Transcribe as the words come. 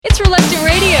It's Reluctant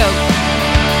Radio.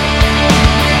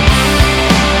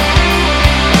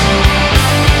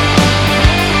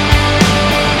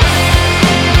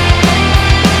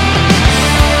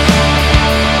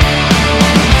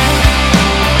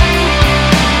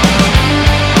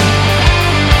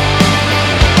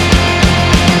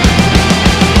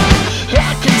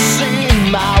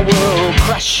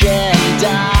 Crashing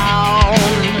down.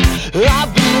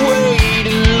 I've been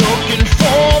waiting, looking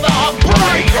for the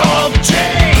break of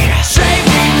day. Save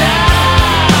me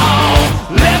now,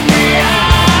 let me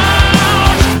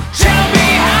out. Tell me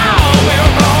how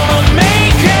we're gonna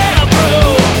make it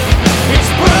through.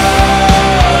 It's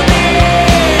burning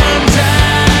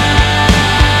down.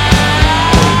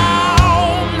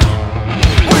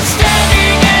 We're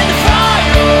standing in the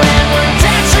fire and we're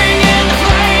dancing in the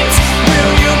flames.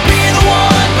 Will you be the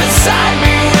one beside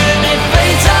me when it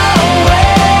fades away?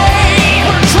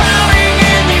 We're drowning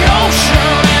in the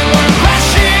ocean and we're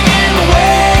crashing in the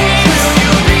waves. Will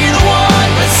you be the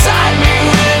one beside me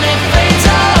when it fades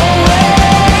away?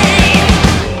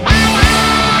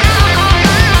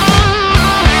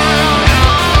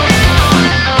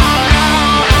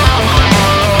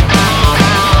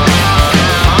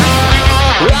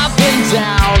 I've been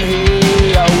down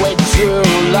here way too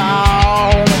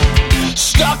long,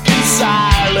 stuck in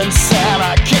silence and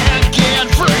I can't get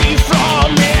free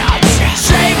from it.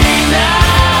 Save me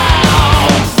now,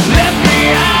 let me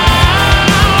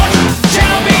out.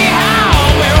 Tell me how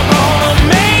we're gonna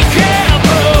make it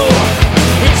through.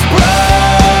 It's burning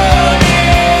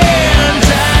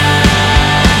down.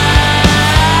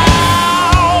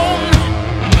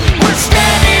 We're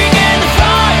standing in the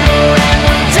fire and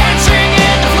we're dancing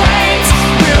in the flames.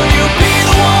 Will you be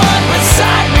the one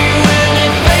beside me when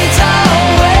it fades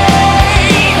away?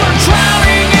 We're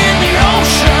drowning in the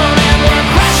ocean and we're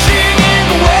crashing in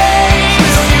the waves.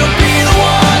 Will you be the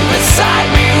one beside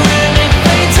me when it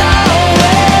fades away?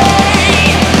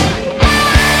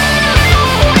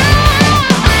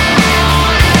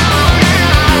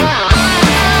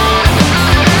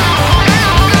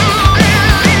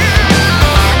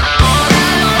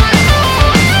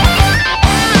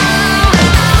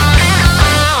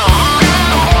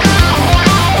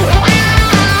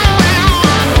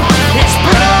 It's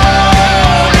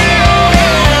burning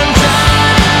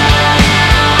down.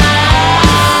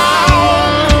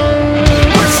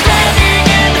 We're standing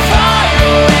in the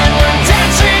fire and we're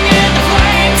dancing in the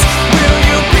flames. Will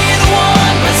you be the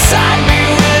one beside me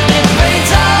when it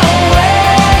fades away?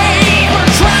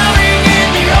 We're drowning in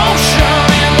the ocean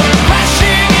and we're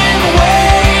crashing in the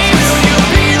waves. Will you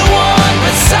be the one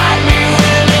beside me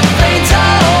when it fades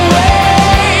away?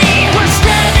 We're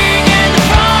standing in the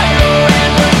fire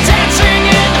and we're dancing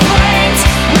in the flames.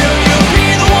 Will you be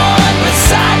the one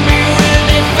beside me when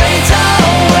it fades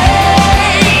away?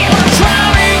 We're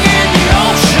drowning in the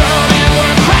ocean and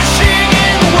we're crashing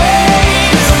in the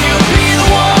waves. Will you be the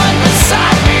one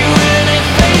beside me when it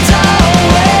fades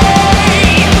away?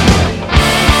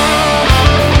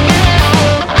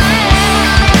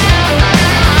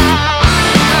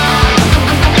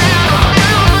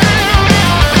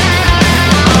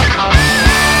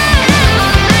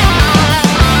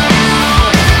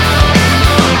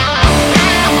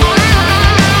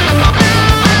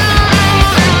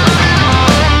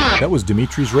 That was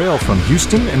Dimitri's Rail from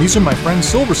Houston, and these are my friends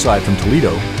Silverside from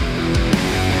Toledo.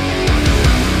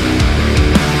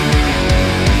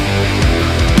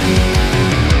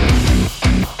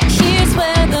 Here's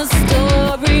where the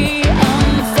story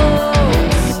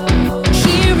unfolds.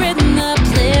 Here in the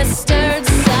blistered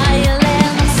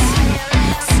silence,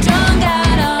 strung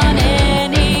out on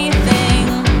anything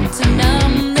to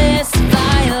numb this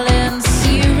violence.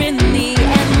 Here in the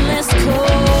endless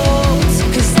cold,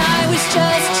 'cause I was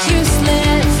just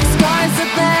useless. Scars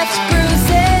that left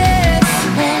bruises.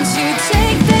 Won't you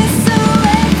take this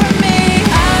away from me?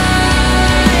 I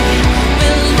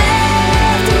will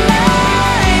lift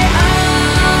my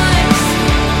eyes.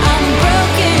 I'm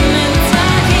broken and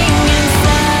dying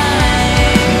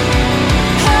inside.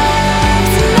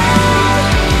 Hopes not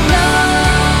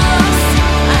lost.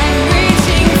 I'm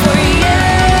reaching for you.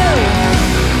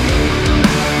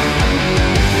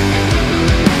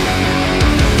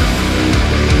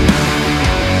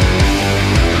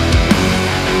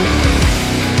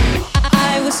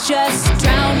 I was just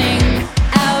drowning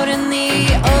out in the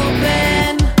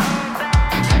open.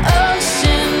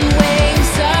 Ocean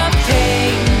waves of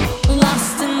pain,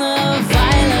 lost in the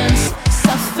violence,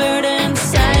 suffered in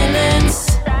silence.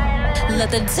 Let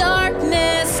the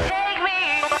darkness take me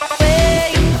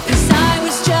away, 'cause I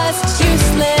was just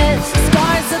useless.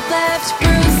 Scars that left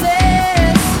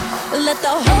bruises. Let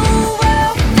the whole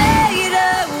world fade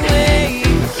away.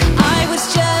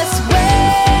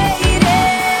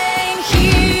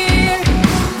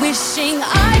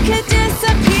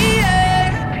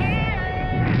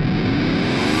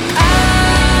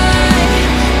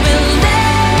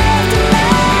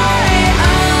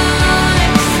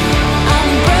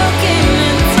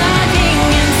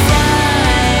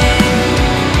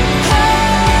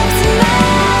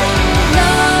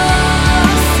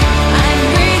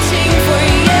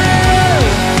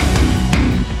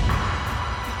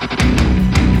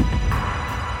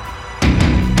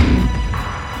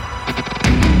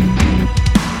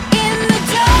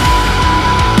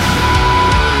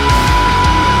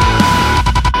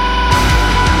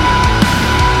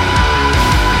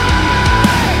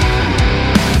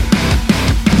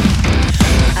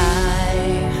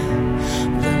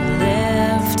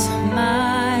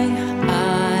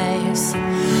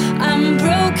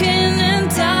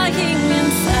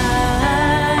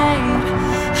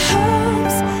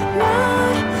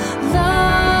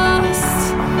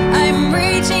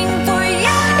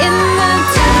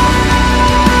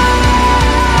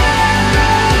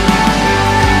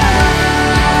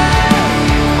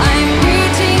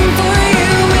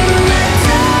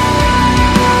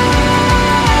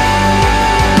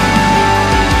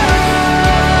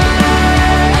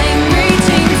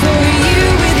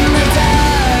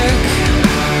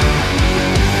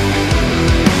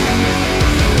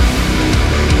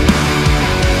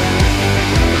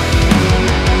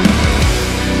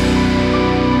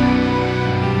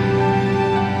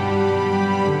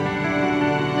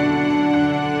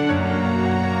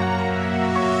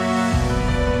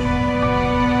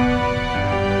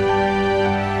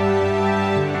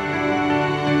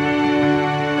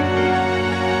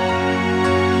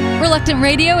 Reluctant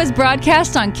Radio is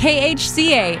broadcast on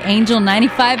KHCA, Angel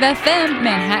 95 FM,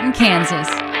 Manhattan, Kansas.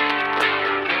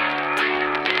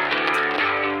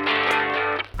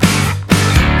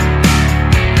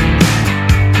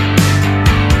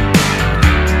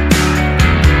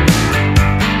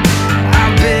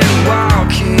 I've been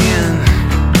walking,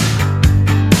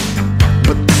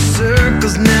 but the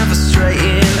circles never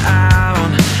straighten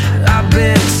out. I've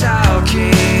been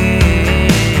talking,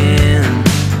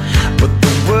 but the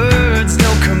words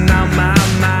don't come out my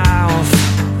mouth.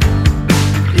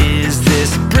 Is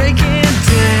this breaking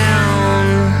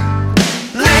down?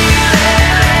 Lately,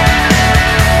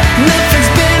 nothing's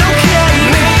been okay.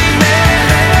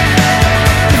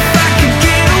 If I could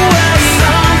get away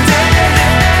someday,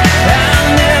 I'll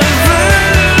never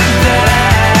look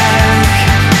back.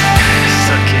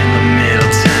 Stuck in the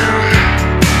middle town.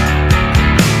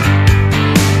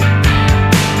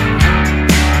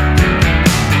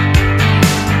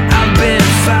 I've been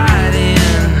fighting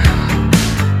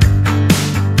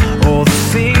all the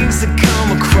things that come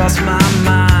across my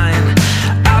mind.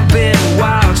 I've been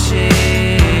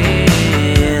watching,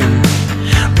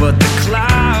 but the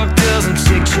clock doesn't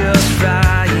tick just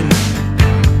right.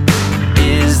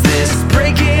 Is this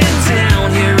breaking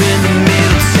down here in the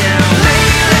middle town?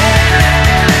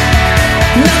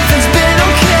 Nothing's been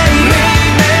okay.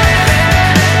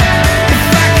 If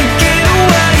I could get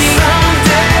away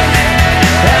someday,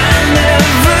 I'll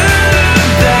never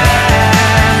look back.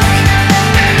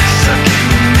 Stuck in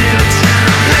the middle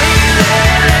town.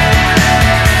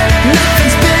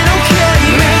 Nothing's been okay.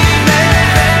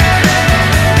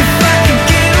 If I could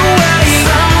get away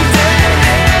someday,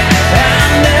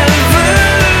 I'll never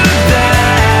look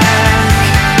back.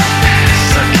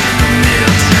 Stuck in the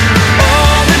middle town.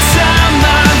 All the time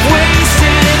I've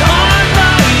wasted on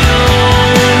my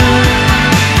own.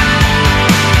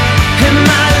 Am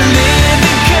I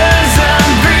living 'cause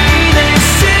I'm breathing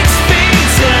 6 feet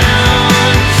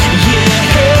down? Yeah,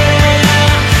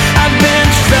 I've been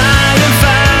trying,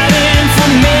 fighting for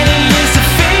many years to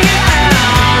figure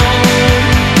out.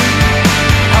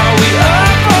 Are we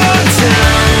up or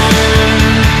down?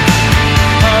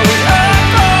 Are we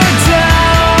up or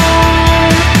down?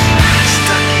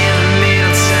 Stuck in the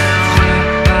middle town.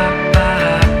 Ba ba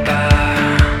ba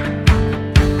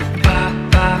ba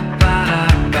ba ba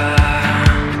ba.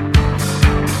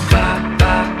 Ba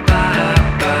ba ba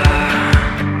ba.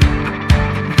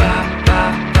 Ba ba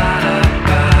ba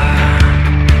ba.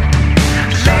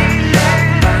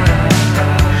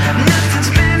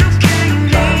 Nothing's been okay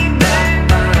lately.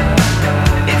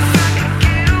 If I could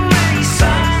get away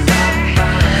someday,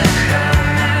 I'll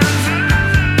never look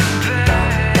back.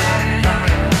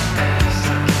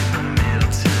 Stuck in the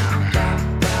middle town.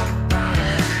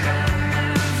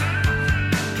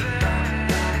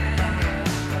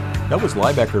 That was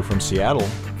Liebecker from Seattle,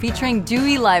 Featuring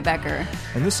Dewey Liebecker.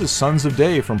 and this is Sons of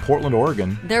Day from Portland,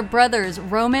 Oregon. They're brothers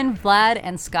Roman, Vlad,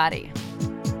 and Scotty.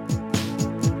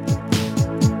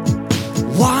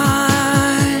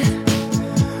 Why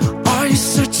are you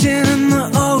searching in the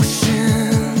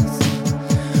oceans?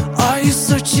 Are you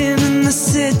searching in the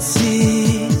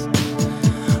cities?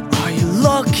 Are you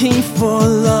looking for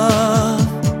love?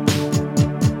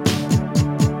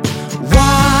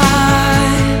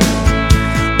 Why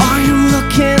are you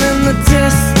looking in the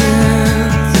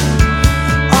distance?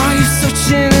 Are you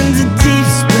searching into deep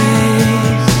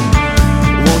space?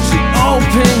 Won't you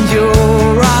open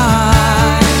your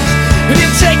eyes? You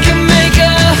take and make a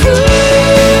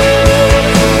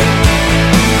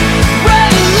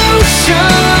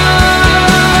revolution,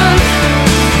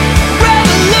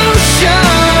 revolution.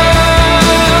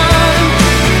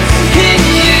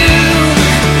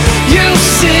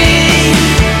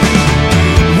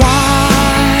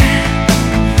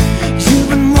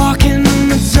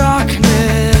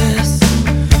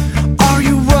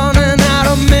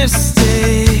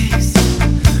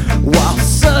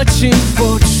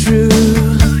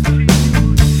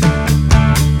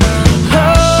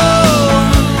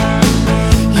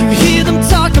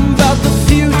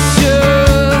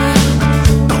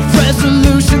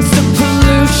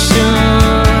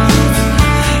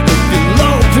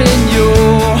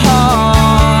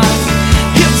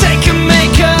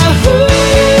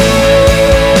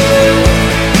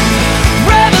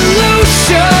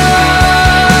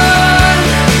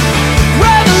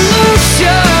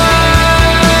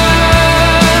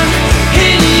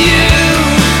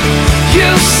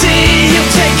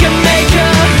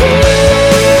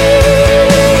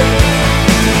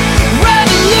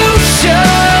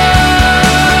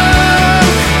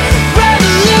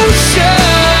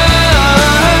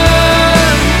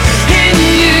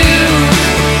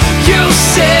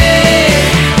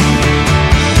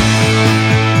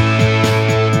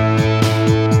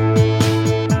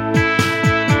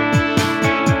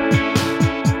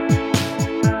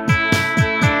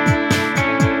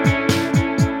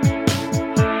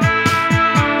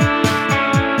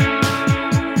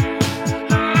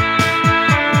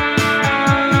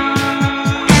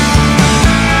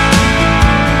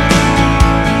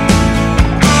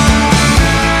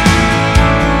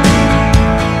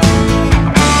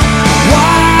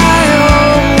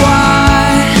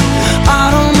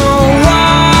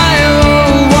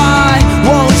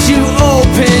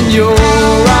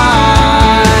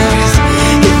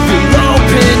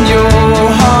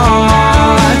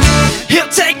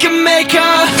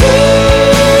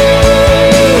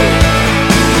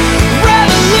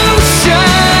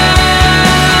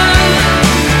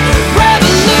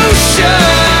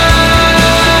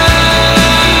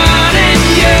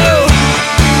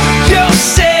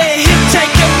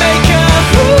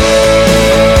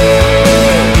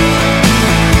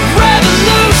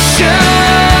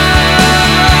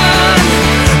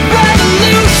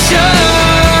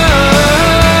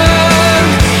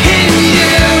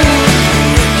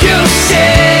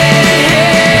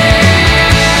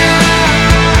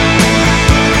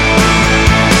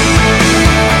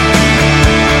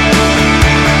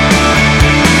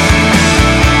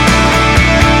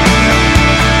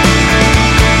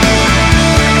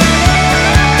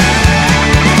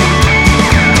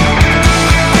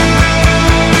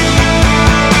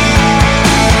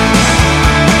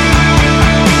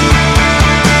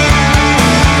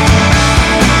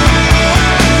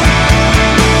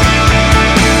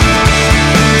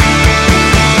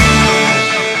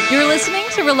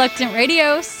 Reluctant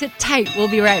Radio. Sit tight. We'll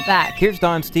be right back. Here's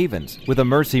Don Stevens with a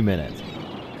Mercy Minute.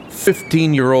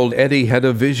 15-year-old Eddie had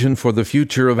a vision for the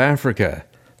future of Africa,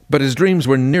 but his dreams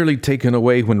were nearly taken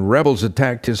away when rebels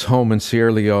attacked his home in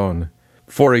Sierra Leone.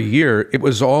 For a year, it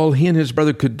was all he and his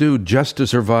brother could do just to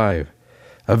survive.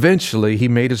 Eventually, he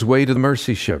made his way to the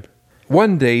Mercy ship.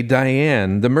 One day,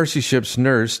 Diane, the Mercy ship's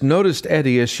nurse, noticed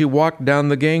Eddie as she walked down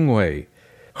the gangway.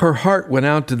 Her heart went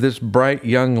out to this bright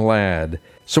young lad.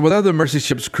 So with other Mercy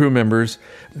ship's crew members,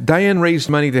 Diane raised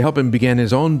money to help him begin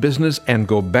his own business and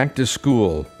go back to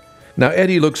school. Now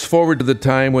Eddie looks forward to the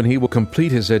time when he will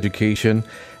complete his education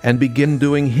and begin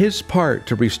doing his part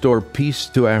to restore peace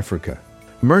to Africa.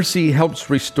 Mercy helps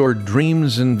restore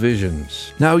dreams and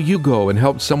visions. Now you go and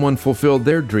help someone fulfill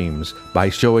their dreams by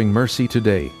showing mercy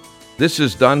today. This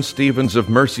is Don Stevens of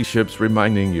Mercy Ships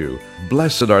reminding you,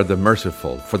 blessed are the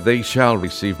merciful, for they shall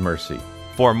receive mercy.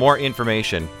 For more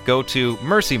information, go to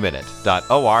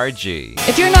mercyminute.org.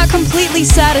 If you're not completely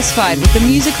satisfied with the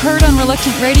music heard on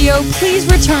Reluctant Radio, please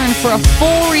return for a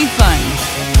full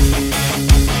refund.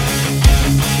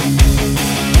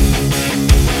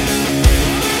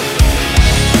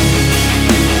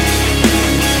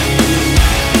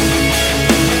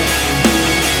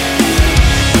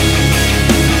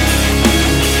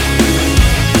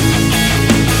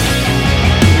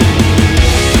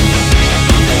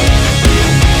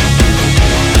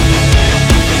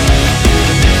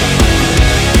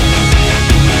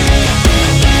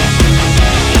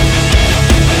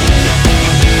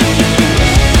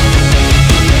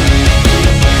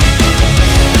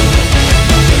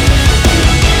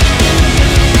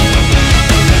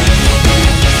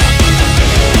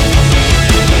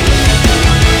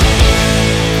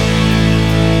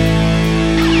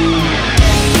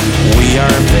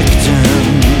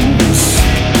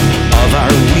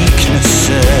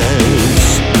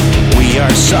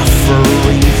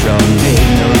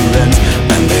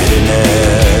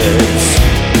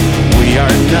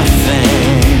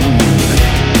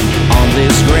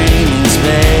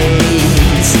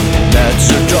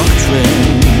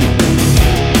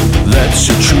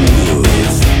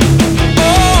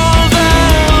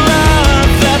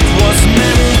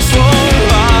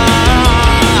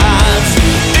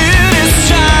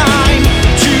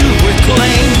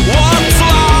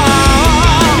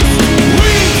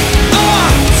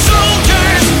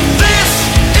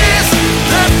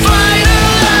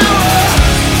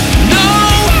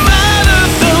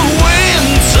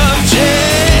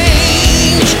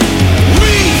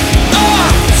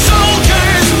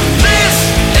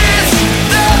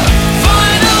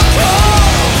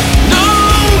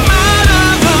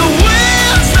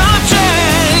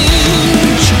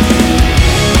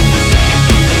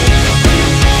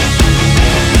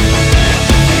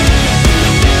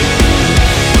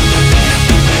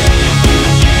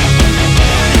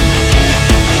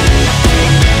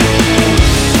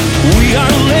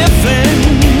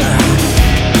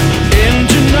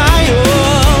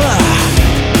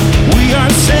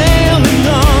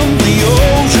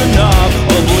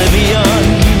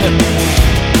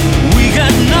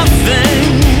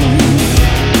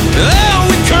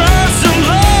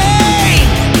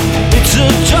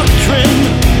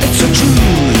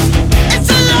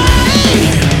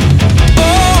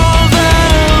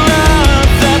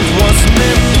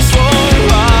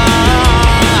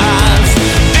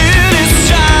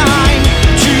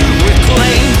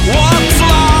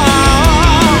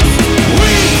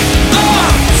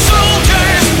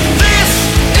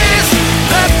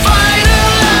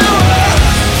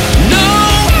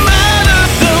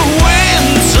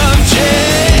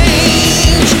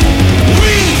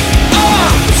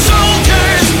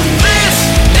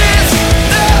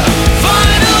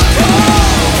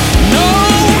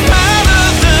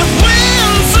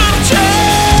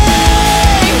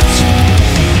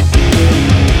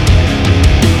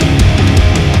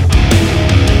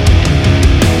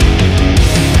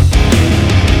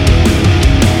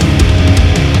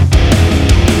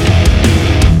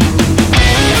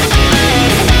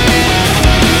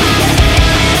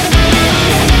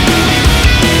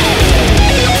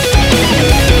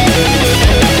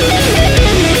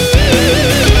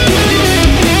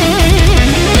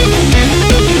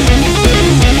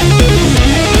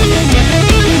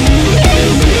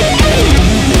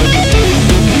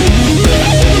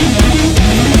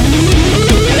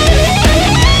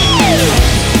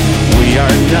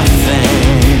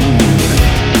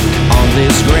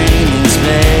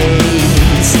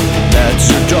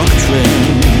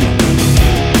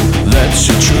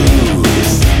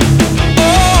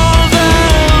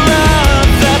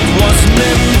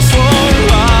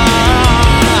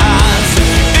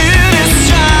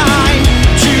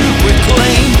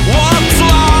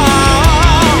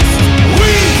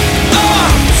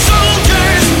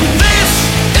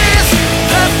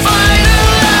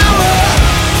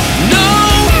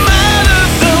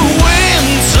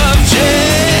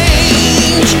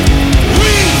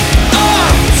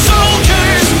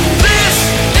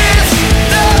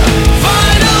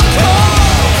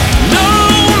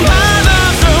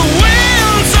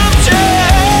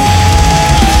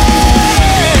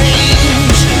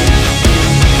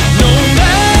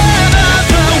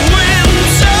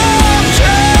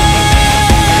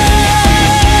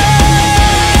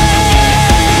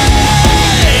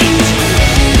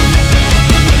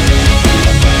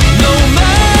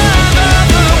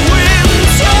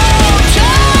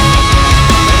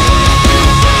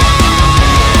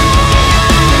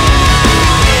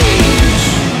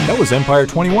 is Empire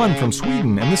 21 from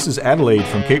Sweden, and this is Adelaide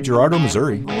from Cape Girardeau,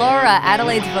 Missouri. Laura,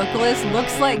 Adelaide's vocalist,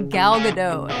 looks like Gal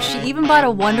Gadot. She even bought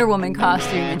a Wonder Woman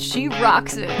costume, and she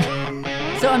rocks it.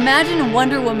 So imagine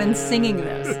Wonder Woman singing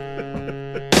this.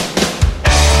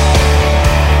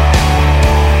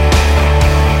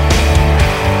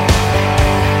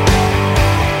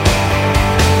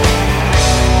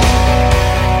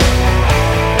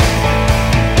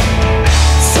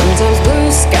 Sometimes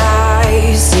blue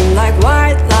skies seem like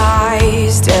white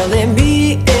lies, telling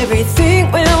me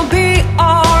everything will be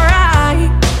alright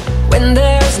when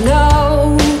there's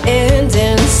no end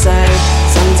in sight.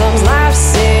 Sometimes life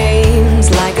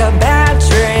seems like a bad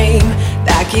dream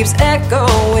that keeps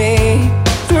echoing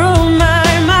through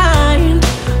my mind.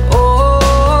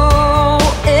 Oh,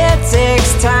 it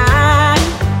takes time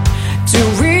to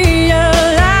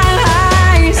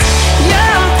realize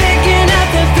you're picking up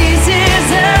the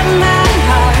pieces of my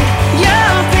heart.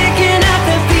 You're picking up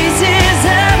the pieces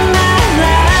of my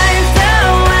life.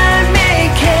 Though I may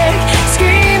kick,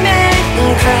 scream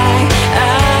and cry.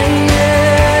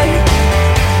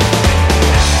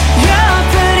 You're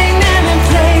putting them in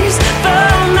place for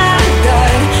my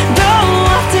good. Though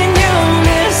often you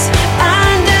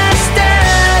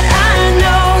misunderstood, I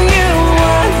know you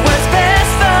want what's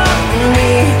best for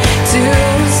me to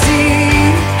see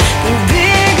the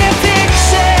bigger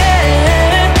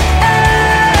picture. Oh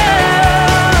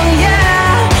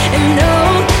yeah, and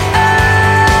though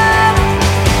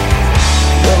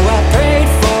I prayed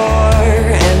for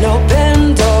an open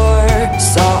door,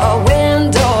 saw a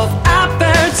window of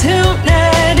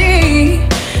opportunity,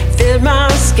 filled my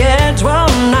schedule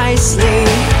nicely.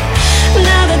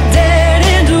 Now the dead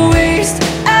end waste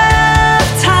of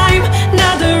time,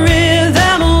 now the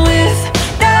rhythm with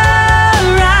no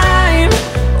rhyme.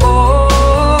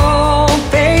 Oh,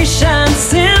 patience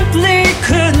simply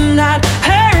could not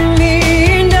hurt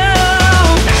me, no.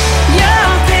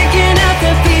 You're picking up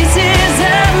the pieces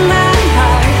of my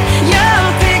heart.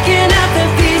 You're picking up the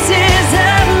pieces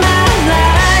of my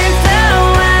life.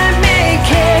 Though I may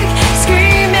kick,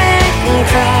 scream and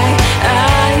cry.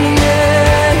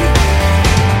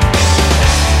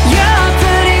 You're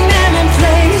putting them in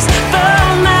place for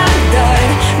my good.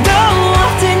 Though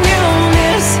often you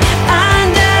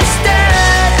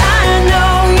misunderstood, I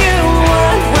know you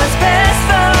want what's best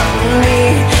for me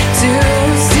to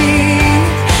see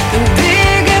the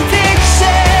bigger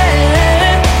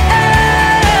picture. Oh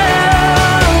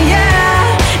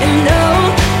yeah, and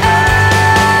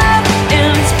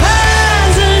and it's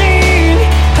puzzling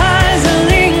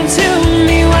to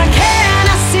me. Why can't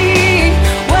I see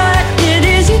what it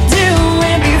is you're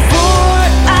doing before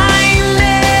I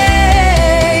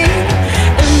make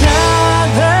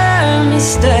another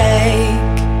mistake?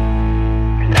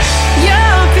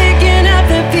 You're picking up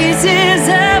the pieces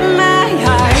of my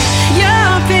heart.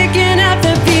 You're picking up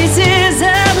the pieces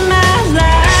of my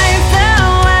life.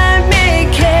 Though I may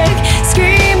kick,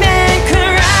 scream and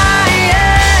cry.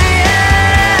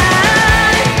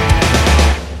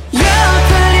 You're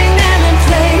putting them in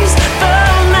place for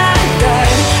my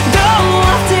good. Though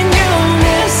often you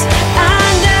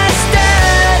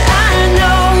misunderstood, I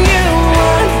know you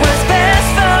want what's best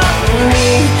for me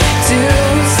to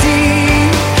see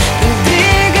the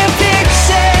bigger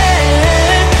picture.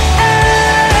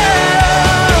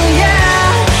 Oh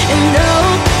yeah, and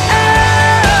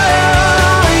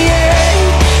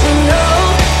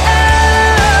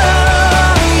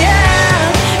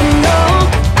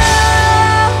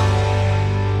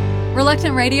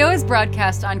Reluctant Radio is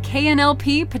broadcast on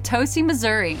KNLP, Potosi,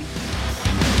 Missouri.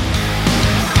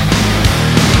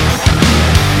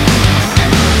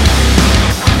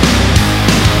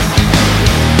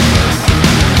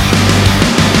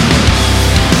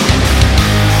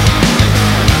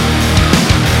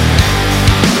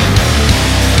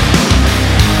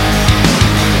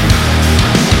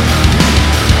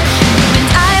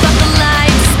 I love the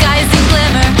light, skies and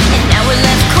glimmer, and now we're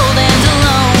left cold and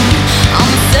alone. On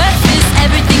the surface,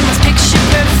 everything was picture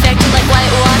perfect, like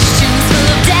whitewashed tombs full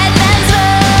of dead men.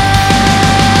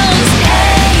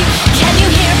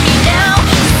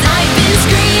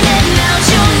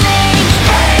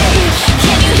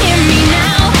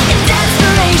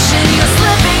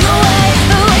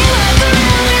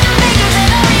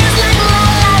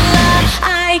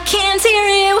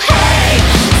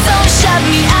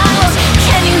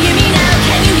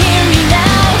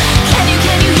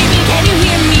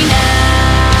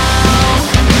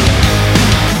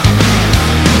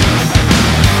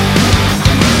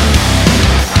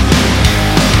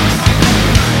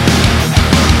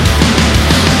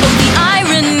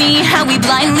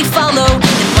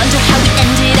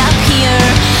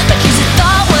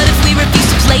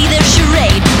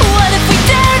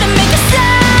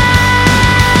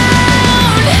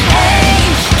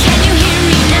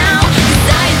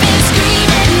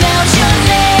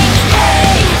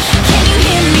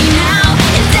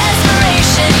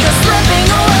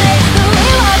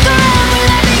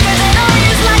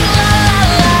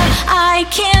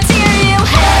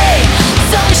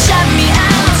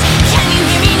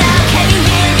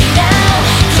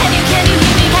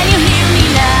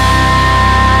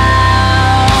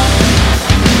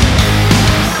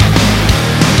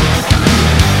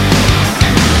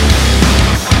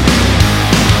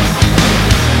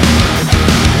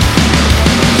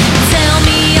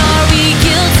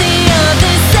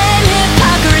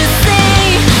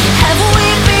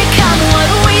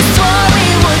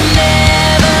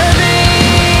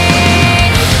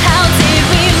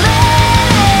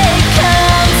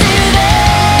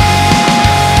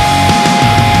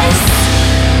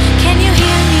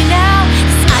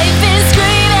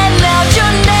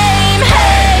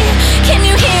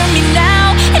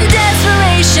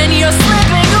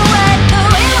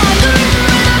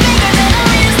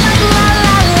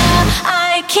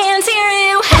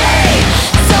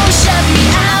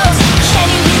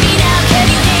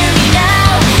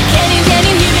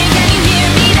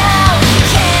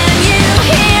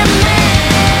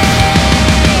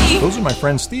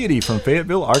 friends Theody from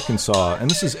Fayetteville, Arkansas, and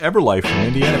this is Everlife from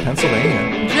Indiana,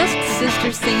 Pennsylvania. Just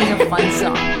sisters singing a fun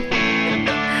song.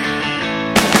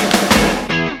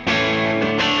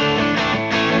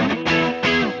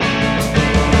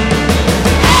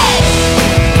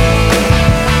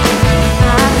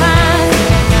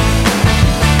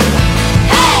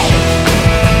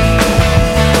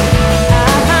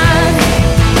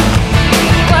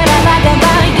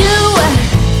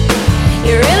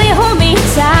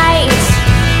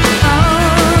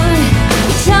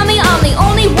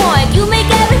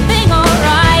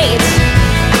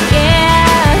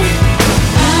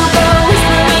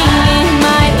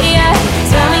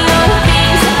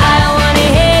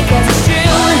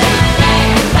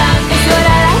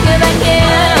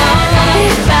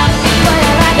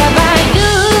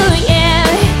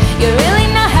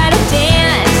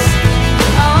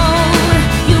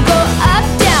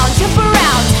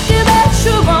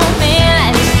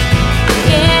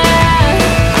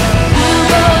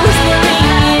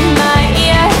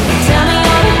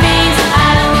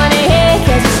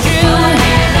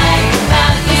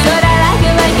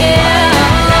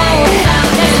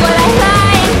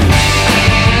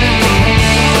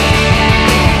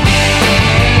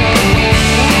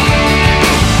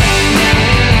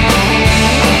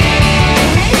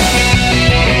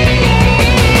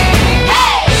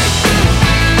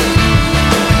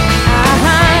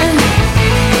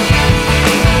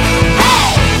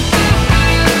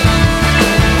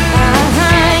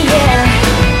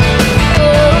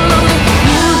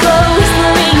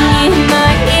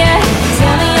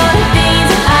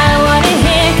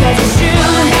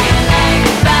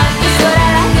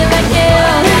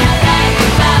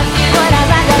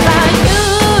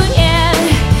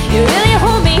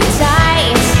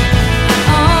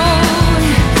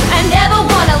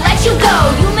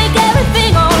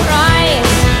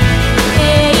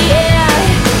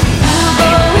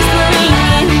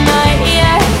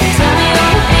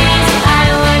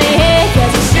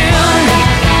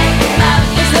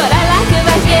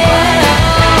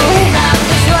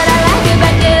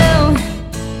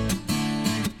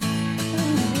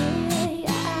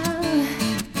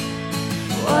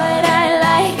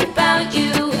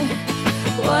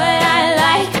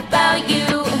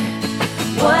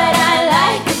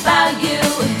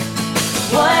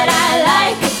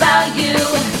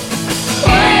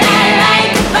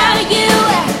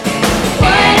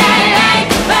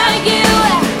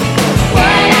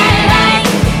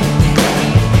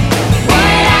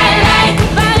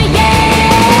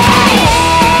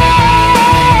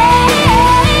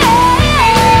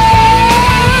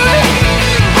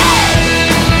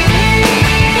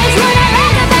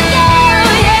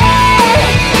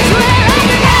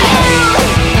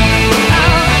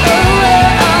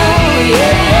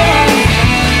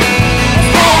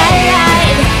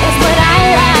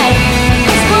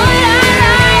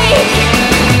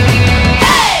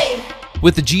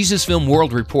 With the Jesus Film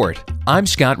World Report, I'm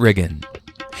Scott Riggin.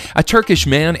 A Turkish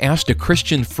man asked a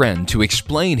Christian friend to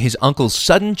explain his uncle's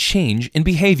sudden change in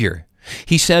behavior.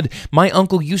 He said, "My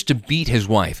uncle used to beat his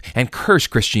wife and curse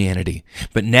Christianity,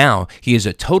 but now he is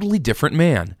a totally different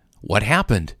man. What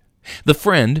happened?" The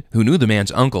friend, who knew the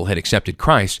man's uncle had accepted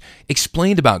Christ,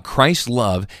 explained about Christ's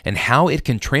love and how it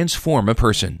can transform a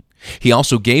person. He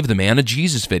also gave the man a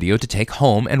Jesus video to take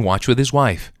home and watch with his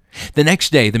wife. The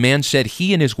next day, the man said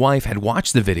he and his wife had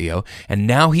watched the video, and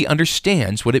now he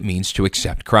understands what it means to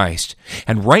accept Christ.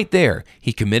 And right there,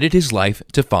 he committed his life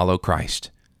to follow Christ.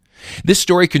 This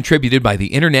story contributed by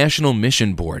the International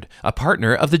Mission Board, a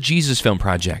partner of the Jesus Film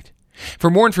Project. For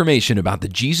more information about the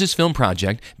Jesus Film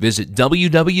Project, visit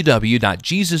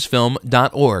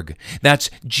www.jesusfilm.org. That's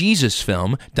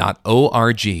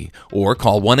jesusfilm.org, or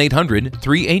call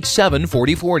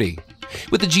 1-800-387-4040.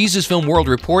 With the Jesus Film World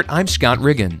Report, I'm Scott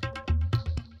Riggin.